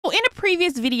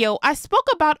previous video, I spoke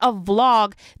about a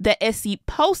vlog that Essy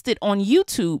posted on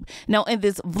YouTube. Now, in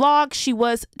this vlog, she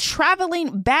was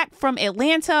traveling back from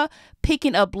Atlanta,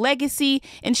 picking up Legacy,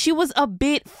 and she was a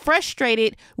bit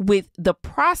frustrated with the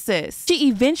process. She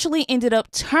eventually ended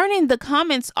up turning the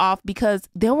comments off because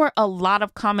there were a lot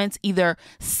of comments either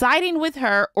siding with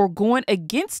her or going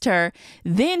against her.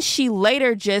 Then she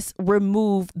later just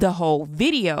removed the whole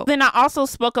video. Then I also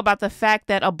spoke about the fact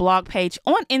that a blog page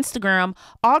on Instagram,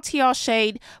 All To Y'all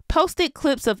Shade, posted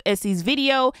clips of Essy's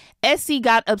video. Essy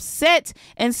got upset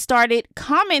and started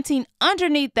commenting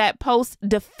underneath that post,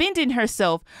 defending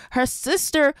herself. Her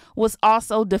sister was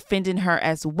also defending her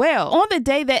as well. On the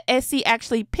day that Essy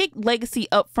actually picked Legacy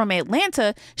up from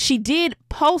Atlanta, she did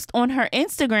post on her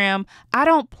Instagram, "I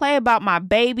don't play about my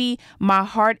baby. My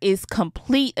heart is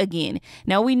complete again."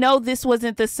 Now, we know this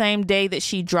wasn't the same day that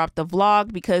she dropped the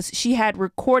vlog because she had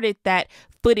recorded that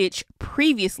footage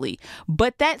previously.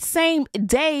 But that same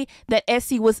day that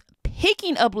Essy was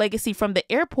picking up Legacy from the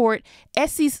airport,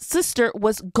 Essy's sister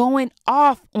was going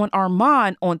off on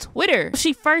Armand on Twitter.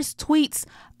 She first tweets,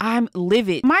 "I'm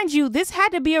livid." Mind you, this had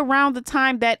to be around the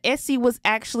time that Essy was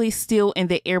actually still in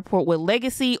the airport with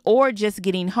Legacy or just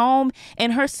getting home,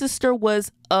 and her sister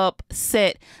was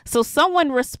upset. So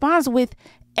someone responds with,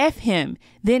 "F him."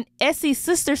 Then Essy's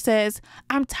sister says,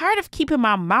 "I'm tired of keeping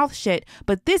my mouth shut,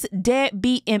 but this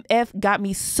deadbeat MF got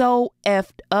me so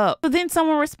effed up." So then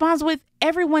someone responds with,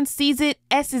 "Everyone sees it.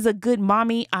 Essy's a good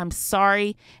mommy. I'm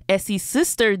sorry." Essy's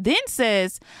sister then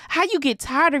says, "How you get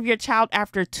tired of your child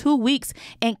after 2 weeks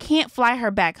and can't fly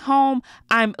her back home?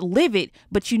 I'm livid,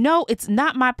 but you know it's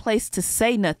not my place to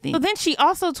say nothing." So then she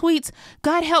also tweets,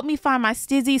 "God help me find my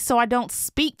stizzy so I don't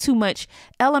speak too much.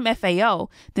 LMFAO."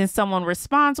 Then someone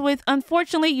responds with,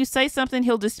 "Unfortunately, you say something,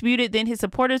 he'll dispute it. Then his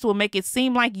supporters will make it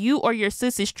seem like you or your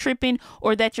sis is tripping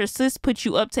or that your sis put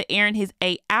you up to airing his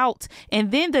A out.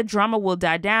 And then the drama will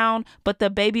die down, but the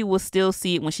baby will still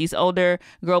see it when she's older.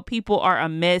 Girl, people are a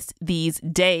mess these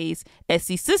days."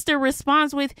 Essy's sister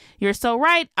responds with, "You're so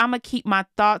right. I'ma keep my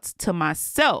thoughts to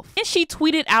myself." And she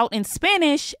tweeted out in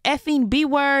Spanish, "Effing B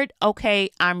word.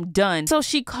 Okay, I'm done." So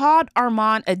she called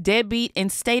Armand a deadbeat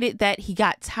and stated that he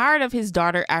got tired of his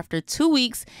daughter after 2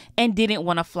 weeks and didn't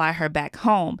want to fly her back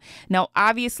home. Now,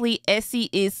 obviously, Essy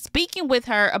is speaking with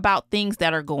her about things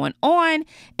that are going on,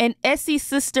 and Essy's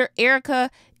sister, Erica,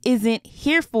 isn't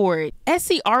here for it.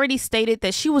 Essy already stated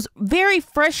that she was very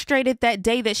frustrated that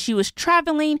day that she was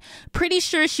traveling. Pretty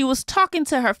sure she was talking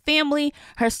to her family.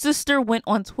 Her sister went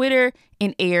on Twitter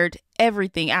and aired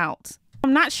everything out.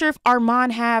 I'm not sure if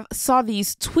Armand saw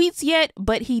these tweets yet,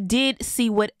 but he did see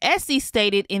what Essy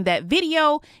stated in that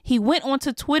video. He went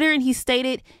onto Twitter and he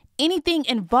stated, "Anything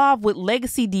involved with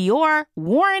Legacy Dior,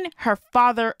 Warren, her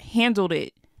father handled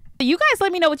it." You guys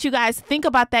let me know what you guys think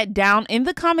about that down in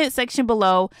the comment section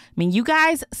below. I mean, you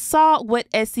guys saw what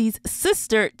Essy's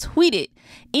sister tweeted.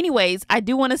 Anyways, I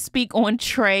do want to speak on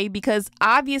Trey because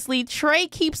obviously Trey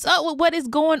keeps up with what is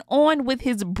going on with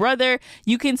his brother.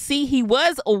 You can see he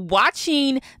was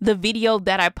watching the video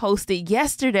that I posted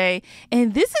yesterday,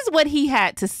 and this is what he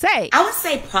had to say. I would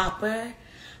say proper.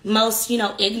 Most,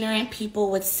 ignorant people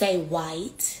would say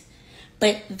white,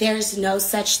 but there's no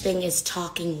such thing as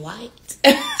talking white.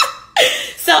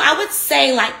 So I would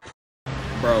say like,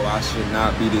 bro, I should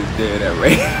not be this dead at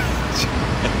range.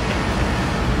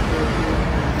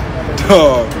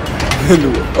 Dog,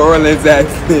 New Orleans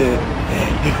accent.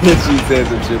 She said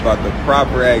some shit about the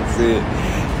proper accent.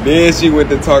 Then she went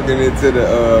to talking into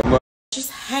the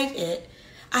just hate it.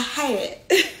 I hate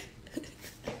it.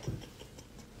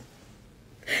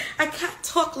 I can't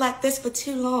talk like this for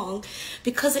too long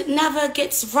because it never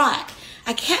gets right.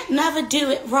 I can't never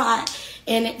do it right,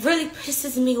 and it really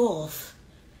pisses me off.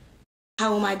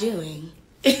 How am I doing?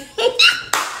 I'm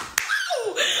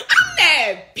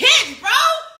that bitch, bro.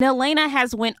 Now, Lena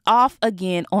has went off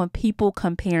again on people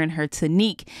comparing her to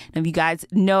Neek. Now, you guys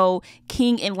know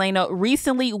King and Lena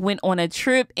recently went on a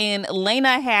trip and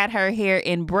Lena had her hair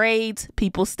in braids.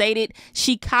 People stated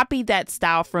she copied that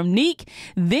style from Neek.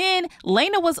 Then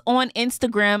Lena was on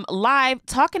Instagram live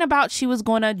talking about she was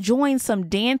going to join some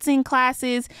dancing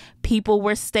classes. People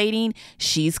were stating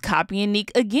she's copying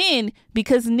Neek again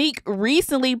because Neek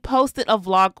recently posted a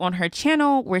vlog on her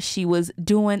channel where she was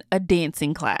doing a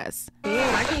dancing class.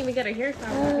 Damn, I can't even get a hairstyle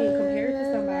without being compared to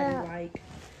somebody. Like,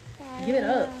 give it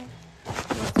up.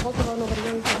 I'm not talking about nobody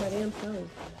else on my damn self.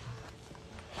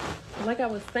 Like I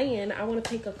was saying, I want to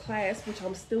take a class, which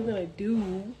I'm still going to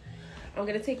do. I'm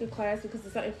going to take a class because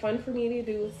it's something fun for me to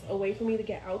do. It's a way for me to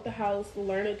get out the house,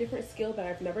 learn a different skill that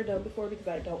I've never done before because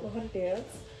I don't know how to dance.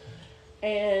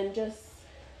 And just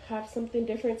have something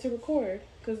different to record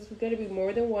because it's going to be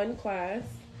more than one class.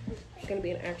 It's going to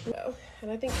be an actual,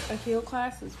 and I think a heel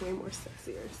class is way more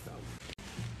sexier, so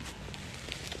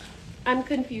I'm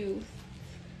confused.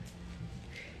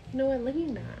 You know what, let me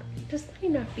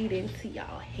not feed into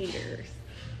y'all haters.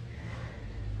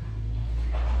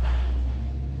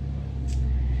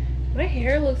 My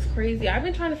hair looks crazy. I've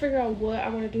been trying to figure out what I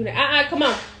want to do next. Come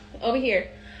on, over here.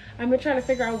 I've been trying to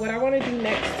figure out what I want to do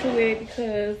next to it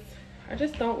because I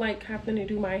just don't like having to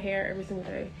do my hair every single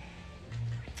day.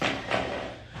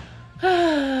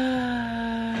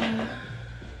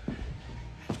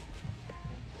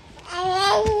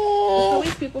 There's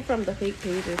always people from the fake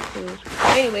pages too.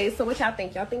 Anyway, so what y'all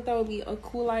think? Y'all think that would be a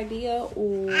cool idea,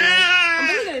 or I'm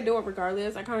really gonna do it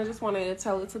regardless. I kind of just want to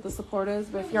tell it to the supporters.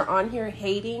 But if you're on here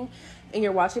hating and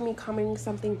you're watching me commenting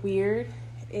something weird,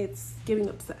 it's getting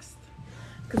obsessed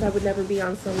because I would never be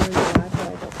on someone's live that I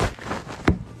don't like.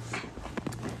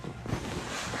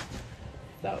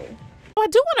 So I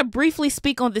do want to briefly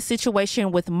speak on the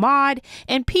situation with Mod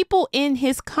and people in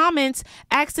his comments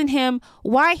asking him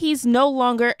why he's no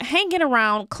longer hanging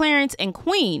around Clarence and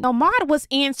Queen. Now, Mod was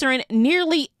answering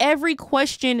nearly every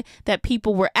question that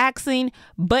people were asking,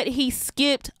 but he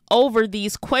skipped over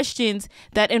these questions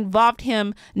that involved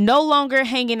him no longer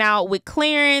hanging out with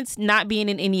Clarence, not being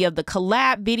in any of the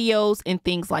collab videos and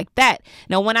things like that.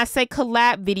 Now, when I say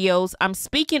collab videos, I'm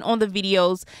speaking on the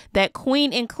videos that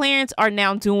Queen and Clarence are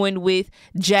now doing with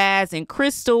Jazz and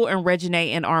Crystal and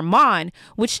Reginae and Armand,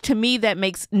 which to me that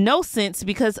makes no sense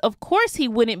because of course he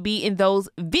wouldn't be in those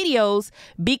videos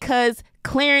because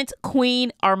Clarence,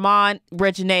 Queen, Armand,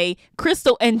 Reginae,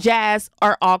 Crystal, and Jazz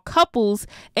are all couples,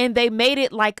 and they made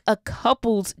it like a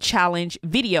couples challenge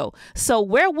video. So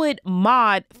where would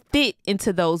Mod fit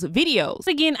into those videos?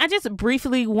 Again, I just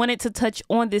briefly wanted to touch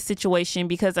on this situation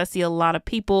because I see a lot of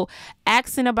people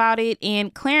asking about it,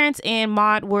 and Clarence and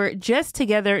Mod were just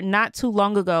together not too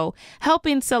long ago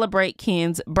helping celebrate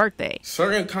Ken's birthday.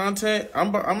 Certain content,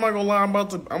 I'm not gonna lie, I'm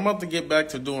about to get back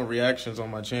to doing reactions on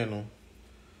my channel.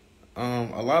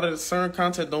 A lot of the certain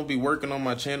content don't be working on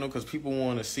my channel because people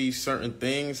want to see certain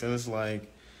things, and it's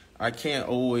like I can't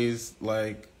always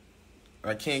I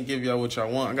can't give y'all what y'all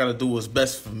want. I gotta do what's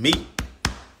best for me.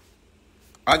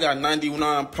 I got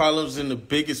 99 problems and the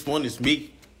biggest one is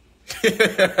me.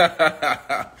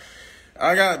 I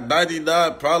got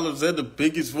 99 problems and the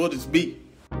biggest one is me.